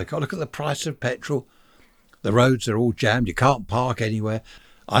petrol for the car. Look at the price of petrol. The roads are all jammed. You can't park anywhere.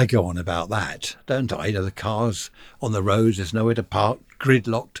 I go on about that, don't I? The cars on the roads, there's nowhere to park,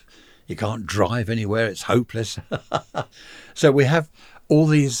 gridlocked. You can't drive anywhere, it's hopeless. So we have all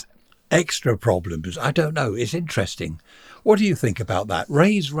these extra problems. I don't know, it's interesting. What do you think about that?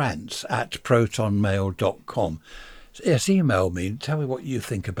 Raise rants at protonmail.com. Yes, email me and tell me what you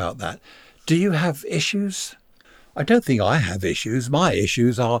think about that. Do you have issues? I don't think I have issues. My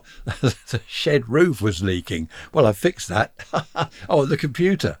issues are the shed roof was leaking. Well, I fixed that. Oh, the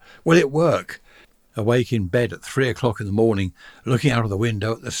computer. Will it work? Awake in bed at 3 o'clock in the morning, looking out of the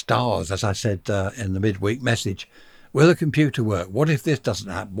window at the stars, as I said in the midweek message. Will the computer work? What if this doesn't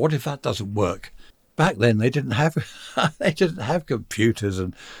happen? What if that doesn't work? Back then, they didn't have computers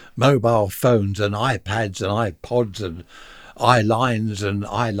and mobile phones and iPads and iPods and eyelines and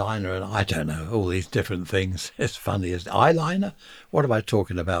eyeliner and I don't know, all these different things. It's funny, isn't it? Eyeliner? What am I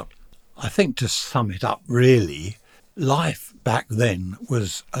talking about? I think to sum it up, really, life back then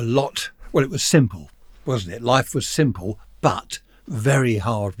was a lot, well, it was simple, wasn't it? Life was simple, but very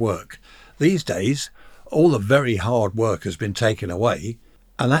hard work. These days, all the very hard work has been taken away,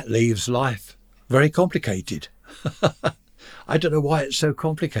 and that leaves life very complicated. I don't know why it's so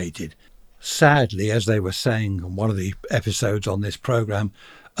complicated. Sadly, as they were saying on one of the episodes on this programme,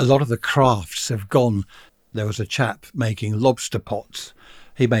 a lot of the crafts have gone. There was a chap making lobster pots.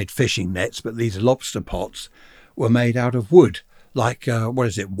 He made fishing nets, but these lobster pots were made out of wood, like,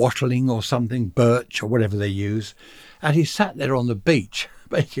 watling or something, birch or whatever they use. And he sat there on the beach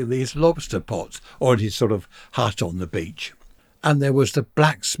making these lobster pots, or in his sort of hut on the beach. And there was the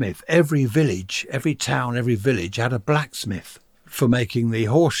blacksmith. Every village, every town, every village had a blacksmith for making the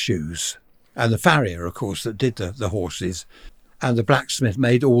horseshoes. And the farrier, of course, that did the horses. And the blacksmith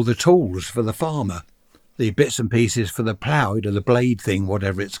made all the tools for the farmer. The bits and pieces for the plough, the blade thing,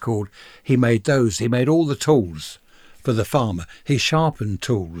 whatever it's called. He made those. He made all the tools for the farmer. He sharpened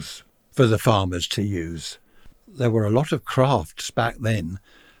tools for the farmers to use. There were a lot of crafts back then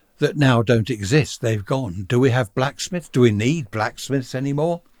that now don't exist. They've gone. Do we have blacksmiths? Do we need blacksmiths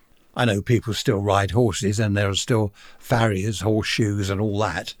anymore? I know people still ride horses and there are still farriers, horseshoes and all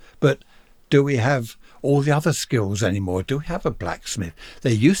that. But do we have all the other skills anymore? Do we have a blacksmith?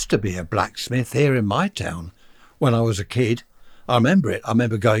 There used to be a blacksmith here in my town when I was a kid. I remember it. I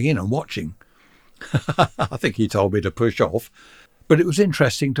remember going in and watching. I think he told me to push off. But it was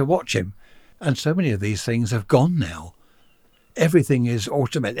interesting to watch him. And so many of these things have gone now. Everything is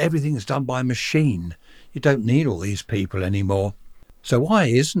automated. Everything is done by machine. You don't need all these people anymore. So why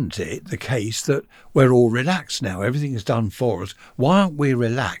isn't it the case that we're all relaxed now? Everything is done for us. Why aren't we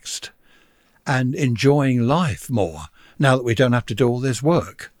relaxed and enjoying life more now that we don't have to do all this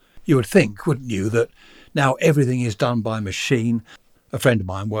work? You would think, wouldn't you, that now everything is done by machine. A friend of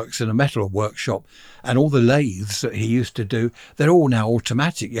mine works in a metal workshop, and all the lathes that he used to do, they're all now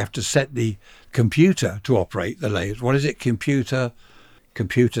automatic. You have to set the computer to operate the lathes. What is it? Computer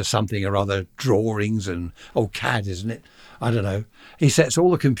something or other, drawings and, CAD, isn't it? I don't know. He sets all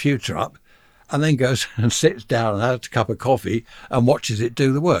the computer up and then goes and sits down and has a cup of coffee and watches it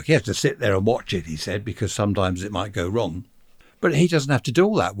do the work. He has to sit there and watch it, he said, because sometimes it might go wrong. But he doesn't have to do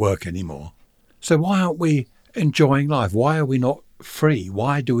all that work anymore. So why aren't we enjoying life? Why are we not free?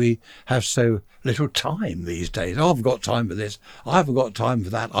 Why do we have so little time these days? Oh, I've got time for this. I haven't got time for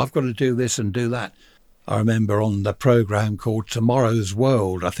that. I've got to do this and do that. I remember on the programme called Tomorrow's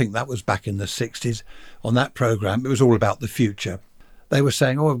World, I think that was back in the 60s, on that programme, it was all about the future. They were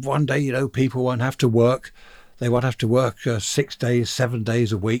saying, one day, people won't have to work. They won't have to work 6 days, 7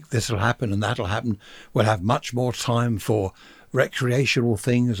 days a week. This will happen and that'll happen. We'll have much more time for recreational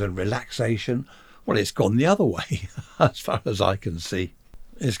things and relaxation. Well, it's gone the other way, as far as I can see.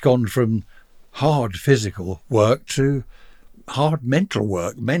 It's gone from hard physical work to hard mental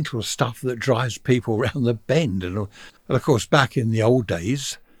work, mental stuff that drives people round the bend. And of course, back in the old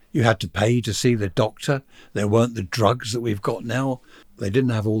days, you had to pay to see the doctor. There weren't the drugs that we've got now. They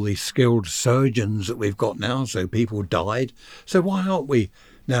didn't have all these skilled surgeons that we've got now, so people died. So why aren't we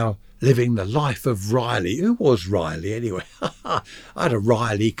now living the life of Riley? Who was Riley anyway? I had a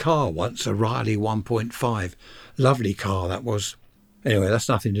Riley car once, a Riley 1.5. Lovely car that was. Anyway, that's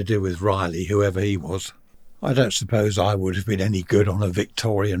nothing to do with Riley, whoever he was. I don't suppose I would have been any good on a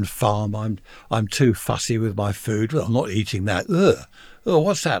Victorian farm. I'm too fussy with my food. Well, I'm not eating that. Ugh. Oh,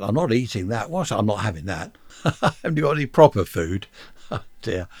 what's that? I'm not eating that. I'm not having that. Haven't you got any proper food? Oh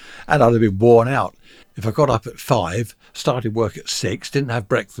dear. And I'd have been worn out. If I got up at 5, started work at 6, didn't have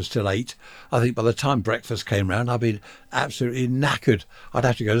breakfast till 8, I think by the time breakfast came round, I'd been absolutely knackered. I'd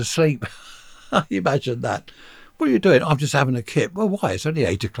have to go to sleep. Imagine that. What are you doing? I'm just having a kip. Well, why? It's only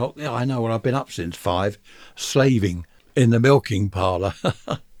 8 o'clock. Yeah, I know. Well, I've been up since 5, slaving in the milking parlour.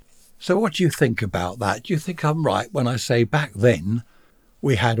 So what do you think about that? Do you think I'm right when I say back then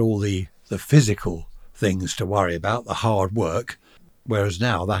we had all the physical things to worry about, the hard work, whereas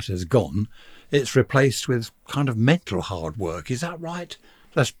now that has gone? It's replaced with kind of mental hard work. Is that right?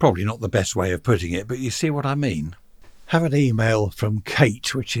 That's probably not the best way of putting it, but you see what I mean. Have an email from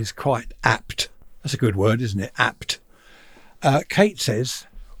Kate, which is quite apt. That's a good word, isn't it? Apt. Kate says,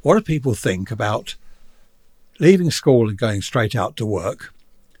 what do people think about leaving school and going straight out to work,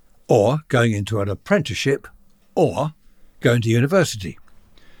 or going into an apprenticeship, or going to university?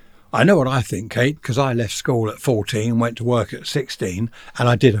 I know what I think, Kate, because I left school at 14, went to work at 16, and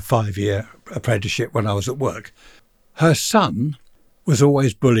I did a 5-year apprenticeship when I was at work. Her son was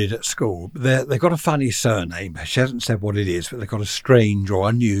always bullied at school. They've got a funny surname. She hasn't said what it is, but they've got a strange or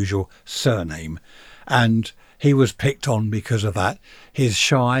unusual surname. And he was picked on because of that. He's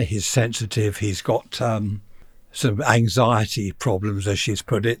shy, he's sensitive, he's got some anxiety problems, as she's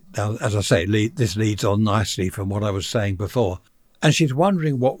put it. Now, as I say, this leads on nicely from what I was saying before. And she's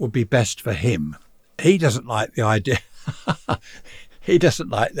wondering what would be best for him. he doesn't like the idea. He doesn't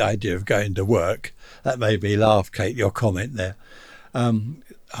like the idea of going to work. That made me laugh, Kate, your comment there,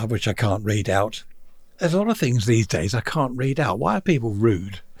 which I can't read out. There's a lot of things these days I can't read out. Why are people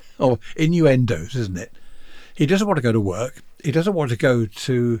rude? Or innuendos, isn't it? He doesn't want to go to work. He doesn't want to go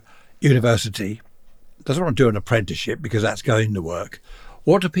to university. Doesn't want to do an apprenticeship because that's going to work.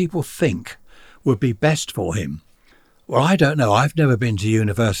 What do people think would be best for him? Well, I don't know. I've never been to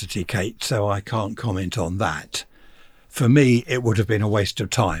university, Kate, so I can't comment on that. For me, it would have been a waste of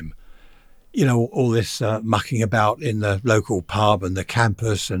time. You know, all this mucking about in the local pub and the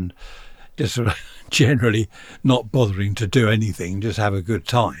campus and just sort of generally not bothering to do anything, just have a good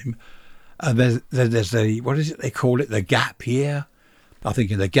time. And there's the, what is it they call it, the gap year? I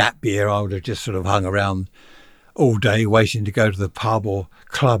think in the gap year I would have just sort of hung around all day waiting to go to the pub or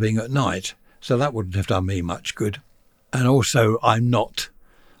clubbing at night. So that wouldn't have done me much good. And also I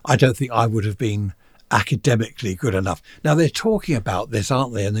don't think I would have been academically good enough. Now they're talking about this,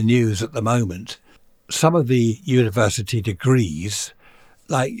 aren't they, in the news at the moment? Some of the university degrees,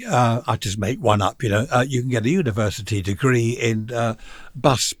 like I just make one up, you can get a university degree in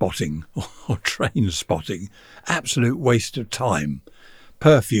bus spotting or train spotting. Absolute waste of time.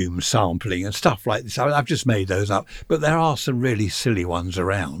 Perfume sampling and stuff like this. I've just made those up, but there are some really silly ones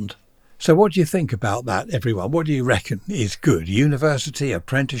around. So what do you think about that, everyone? What do you reckon is good? University,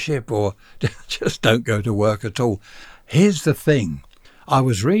 apprenticeship, or just don't go to work at all? Here's the thing. I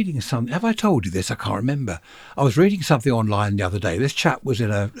was reading something. Have I told you this? I can't remember. I was reading something online the other day. This chap was in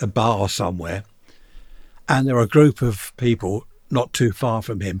a bar somewhere, and there were a group of people not too far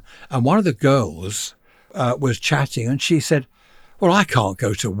from him. And one of the girls was chatting, and she said, well, I can't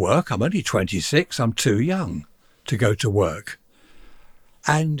go to work. I'm only 26. I'm too young to go to work.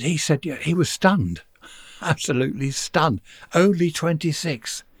 And he said, yeah, he was stunned, absolutely stunned. Only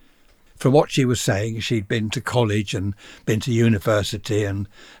 26. From what she was saying, she'd been to college and been to university and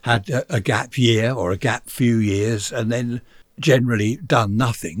had a gap year or a gap few years and then generally done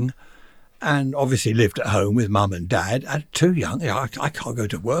nothing. And obviously lived at home with mum and dad. And too young. I can't go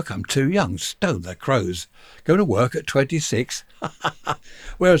to work. I'm too young. Stone the crows. Go to work at 26.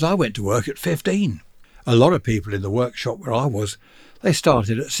 Whereas I went to work at 15. A lot of people in the workshop where I was, they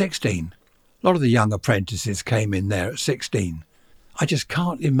started at 16. A lot of the young apprentices came in there at 16. I just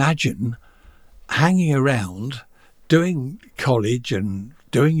can't imagine hanging around doing college and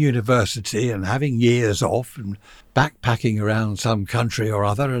doing university and having years off and backpacking around some country or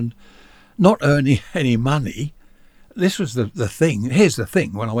other and not earning any money. This was the thing. Here's the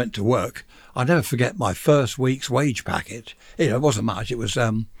thing. When I went to work, I'll never forget my first week's wage packet. It wasn't much. It was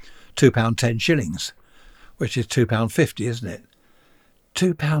 £2.10 shillings, which is £2.50, isn't it?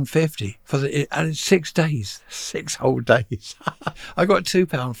 £2.50 and it's 6 days, 6 whole days. I got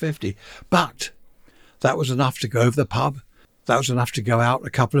 £2.50, but that was enough to go over the pub. That was enough to go out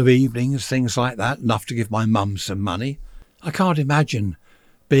a couple of evenings, things like that. Enough to give my mum some money. I can't imagine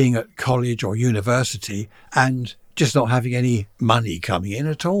being at college or university and just not having any money coming in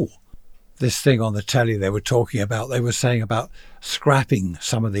at all. This thing on the telly they were saying about scrapping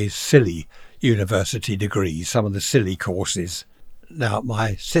some of these silly university degrees, some of the silly courses. Now,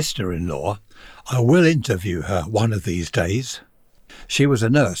 my sister-in-law, I will interview her one of these days. She was a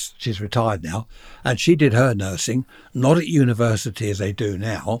nurse. She's retired now. And she did her nursing, not at university as they do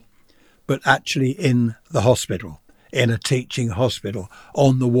now, but actually in the hospital, in a teaching hospital,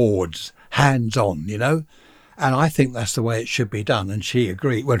 on the wards, hands-on, And I think that's the way it should be done. And she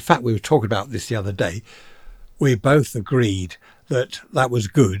agreed. Well, in fact, we were talking about this the other day. We both agreed that was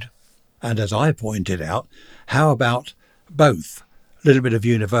good. And as I pointed out, how about both? A little bit of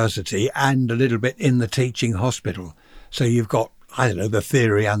university and a little bit in the teaching hospital. So you've got, the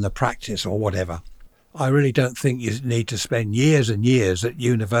theory and the practice or whatever. I really don't think you need to spend years and years at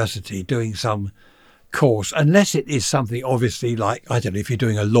university doing some course, unless it is something obviously like, if you're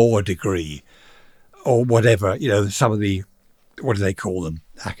doing a law degree or whatever, some of the, what do they call them,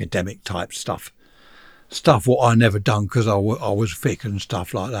 academic type stuff. Stuff what I never done because I was thick and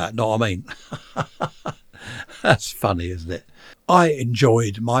stuff like that. Know what I mean? That's funny, isn't it? I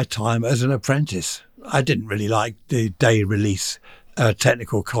enjoyed my time as an apprentice. I didn't really like the day release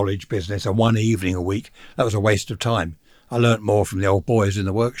technical college business and one evening a week. That was a waste of time. I learnt more from the old boys in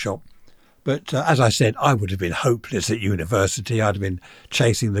the workshop. But as I said, I would have been hopeless at university. I'd have been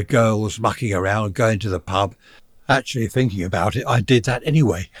chasing the girls, mucking around, going to the pub. Actually, thinking about it, I did that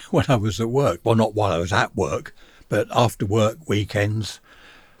anyway when I was at work. Well, not while I was at work, but after work, weekends,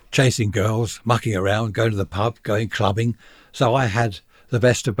 chasing girls, mucking around, going to the pub, going clubbing. So I had the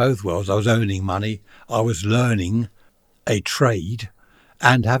best of both worlds. I was earning money, I was learning a trade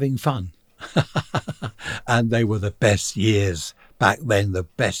and having fun. And they were the best years back then, the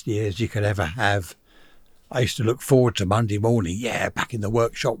best years you could ever have. I used to look forward to Monday morning, back in the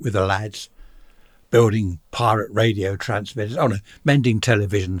workshop with the lads, building pirate radio transmitters. Oh no, mending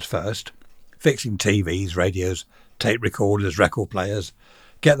televisions first, fixing TVs, radios, tape recorders, record players,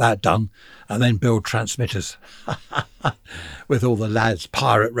 get that done, and then build transmitters with all the lads,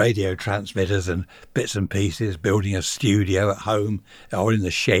 pirate radio transmitters and bits and pieces, building a studio at home or in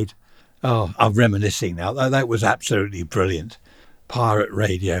the shed. Oh, I'm reminiscing now. That was absolutely brilliant. Pirate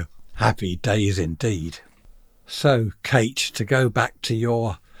radio. Happy days indeed. So, Kate, to go back to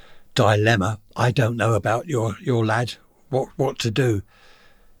your dilemma, I don't know about your lad, what to do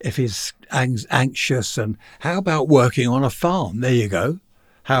if he's anxious. And how about working on a farm? There you go.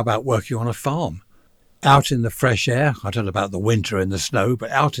 How about working on a farm? Out in the fresh air. I don't know about the winter and the snow, but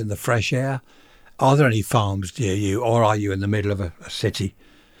out in the fresh air. Are there any farms near you, or are you in the middle of a city?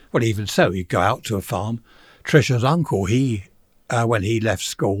 Well, even so, you go out to a farm. Trisha's uncle, when he left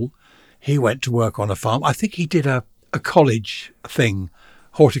school, he went to work on a farm. I think he did a college thing,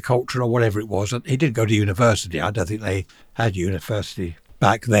 horticulture or whatever it was. He did go to university. I don't think they had university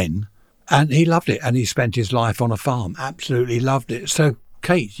back then. And he loved it, and he spent his life on a farm. Absolutely loved it. So,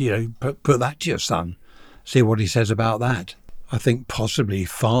 Kate, put that to your son. See what he says about that. I think possibly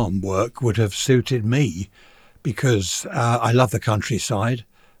farm work would have suited me because I love the countryside.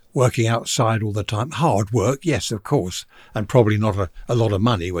 Working outside all the time. Hard work, yes, of course, and probably not a lot of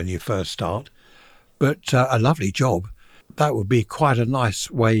money when you first start, but a lovely job. That would be quite a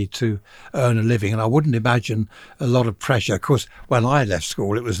nice way to earn a living, and I wouldn't imagine a lot of pressure. Of course, when I left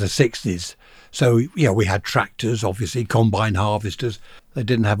school, it was the 60s, so we had tractors, obviously, combine harvesters. They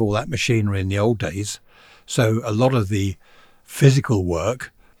didn't have all that machinery in the old days, so a lot of the physical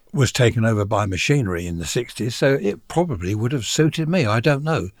work was taken over by machinery in the 60s, so it probably would have suited me. I don't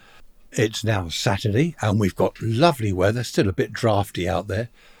know. It's now Saturday and we've got lovely weather, still a bit drafty out there.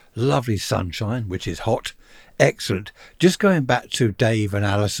 Lovely sunshine, which is hot. Excellent. Just going back to Dave and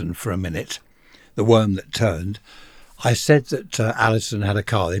Alison for a minute, the worm that turned. I said that Alison had a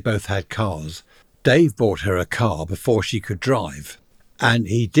car. They both had cars. Dave bought her a car before she could drive. And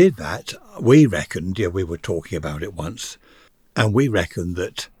he did that, we reckoned, we were talking about it once, and we reckoned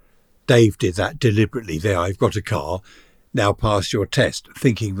that Dave did that deliberately. There, I've got a car, now pass your test,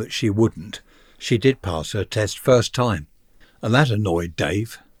 thinking that she wouldn't. She did pass her test first time, and that annoyed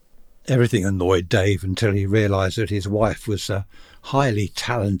Dave. Everything annoyed Dave until he realised that his wife was a highly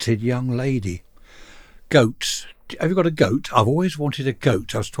talented young lady. Goats. Have you got a goat? I've always wanted a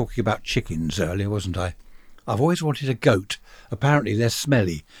goat. I was talking about chickens earlier, wasn't I? I've always wanted a goat. Apparently they're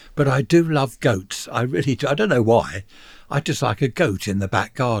smelly, but I do love goats. I really do. I don't know why. I just like a goat in the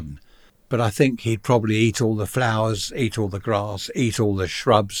back garden. But I think he'd probably eat all the flowers, eat all the grass, eat all the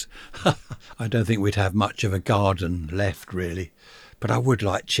shrubs. I don't think we'd have much of a garden left, really. But I would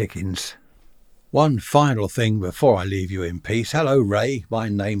like chickens. One final thing before I leave you in peace. Hello, Ray, my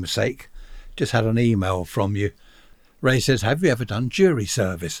namesake. Just had an email from you. Ray says, have you ever done jury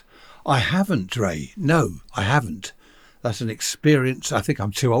service? I haven't, Ray. No, I haven't. That's an experience I think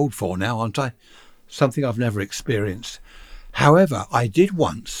I'm too old for now, aren't I? Something I've never experienced. However, I did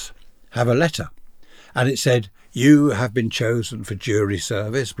once have a letter, and it said, you have been chosen for jury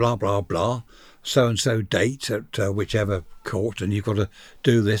service, blah, blah, blah, so-and-so date at whichever court, and you've got to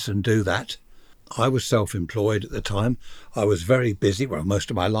do this and do that. I was self-employed at the time. I was very busy. Well, most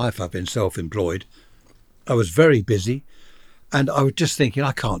of my life I've been self-employed. I was very busy, and I was just thinking,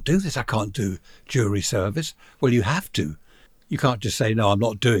 I can't do this. I can't do jury service. Well, you have to. You can't just say, no, I'm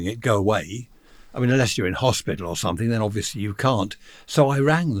not doing it, go away. I mean, unless you're in hospital or something, then obviously you can't. So I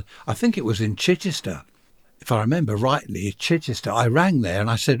rang, I think it was in Chichester. If I remember rightly, Chichester. I rang there and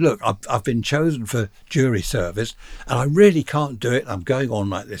I said, look, I've been chosen for jury service and I really can't do it. I'm going on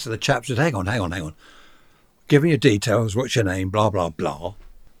like this. And the chap said, hang on. Give me your details. What's your name? Blah, blah, blah.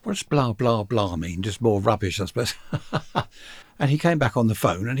 What does blah, blah, blah mean? Just more rubbish, I suppose. And he came back on the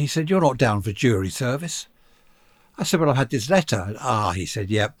phone and he said, you're not down for jury service. I said, well, I've had this letter. He said,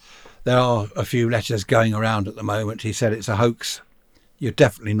 yep. There are a few letters going around at the moment. He said it's a hoax. You're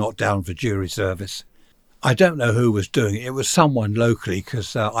definitely not down for jury service. I don't know who was doing it. It was someone locally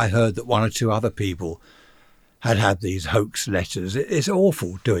because I heard that one or two other people had these hoax letters. It's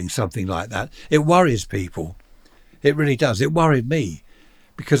awful doing something like that. It worries people. It really does. It worried me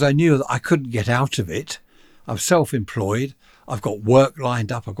because I knew that I couldn't get out of it. I'm self-employed. I've got work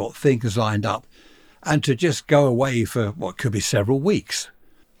lined up. I've got things lined up. And to just go away for what could be several weeks,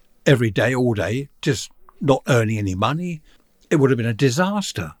 every day, all day, just not earning any money, it would have been a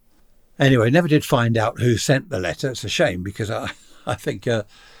disaster. Anyway, never did find out who sent the letter. It's a shame because I think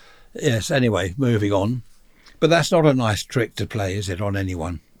Yes, anyway, moving on. But that's not a nice trick to play, is it, on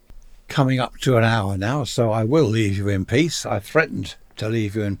anyone? Coming up to an hour now, so I will leave you in peace. I threatened to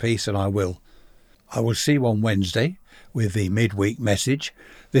leave you in peace, and I will. I will see you on Wednesday with the midweek message.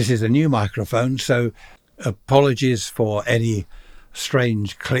 This is a new microphone, so apologies for any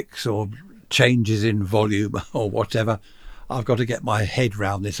strange clicks or changes in volume or whatever. I've got to get my head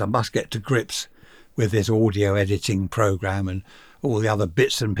round this. I must get to grips with this audio editing program and all the other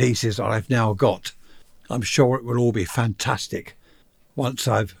bits and pieces that I've now got. I'm sure it will all be fantastic once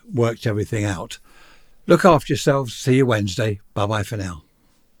I've worked everything out. Look after yourselves. See you Wednesday. Bye-bye for now.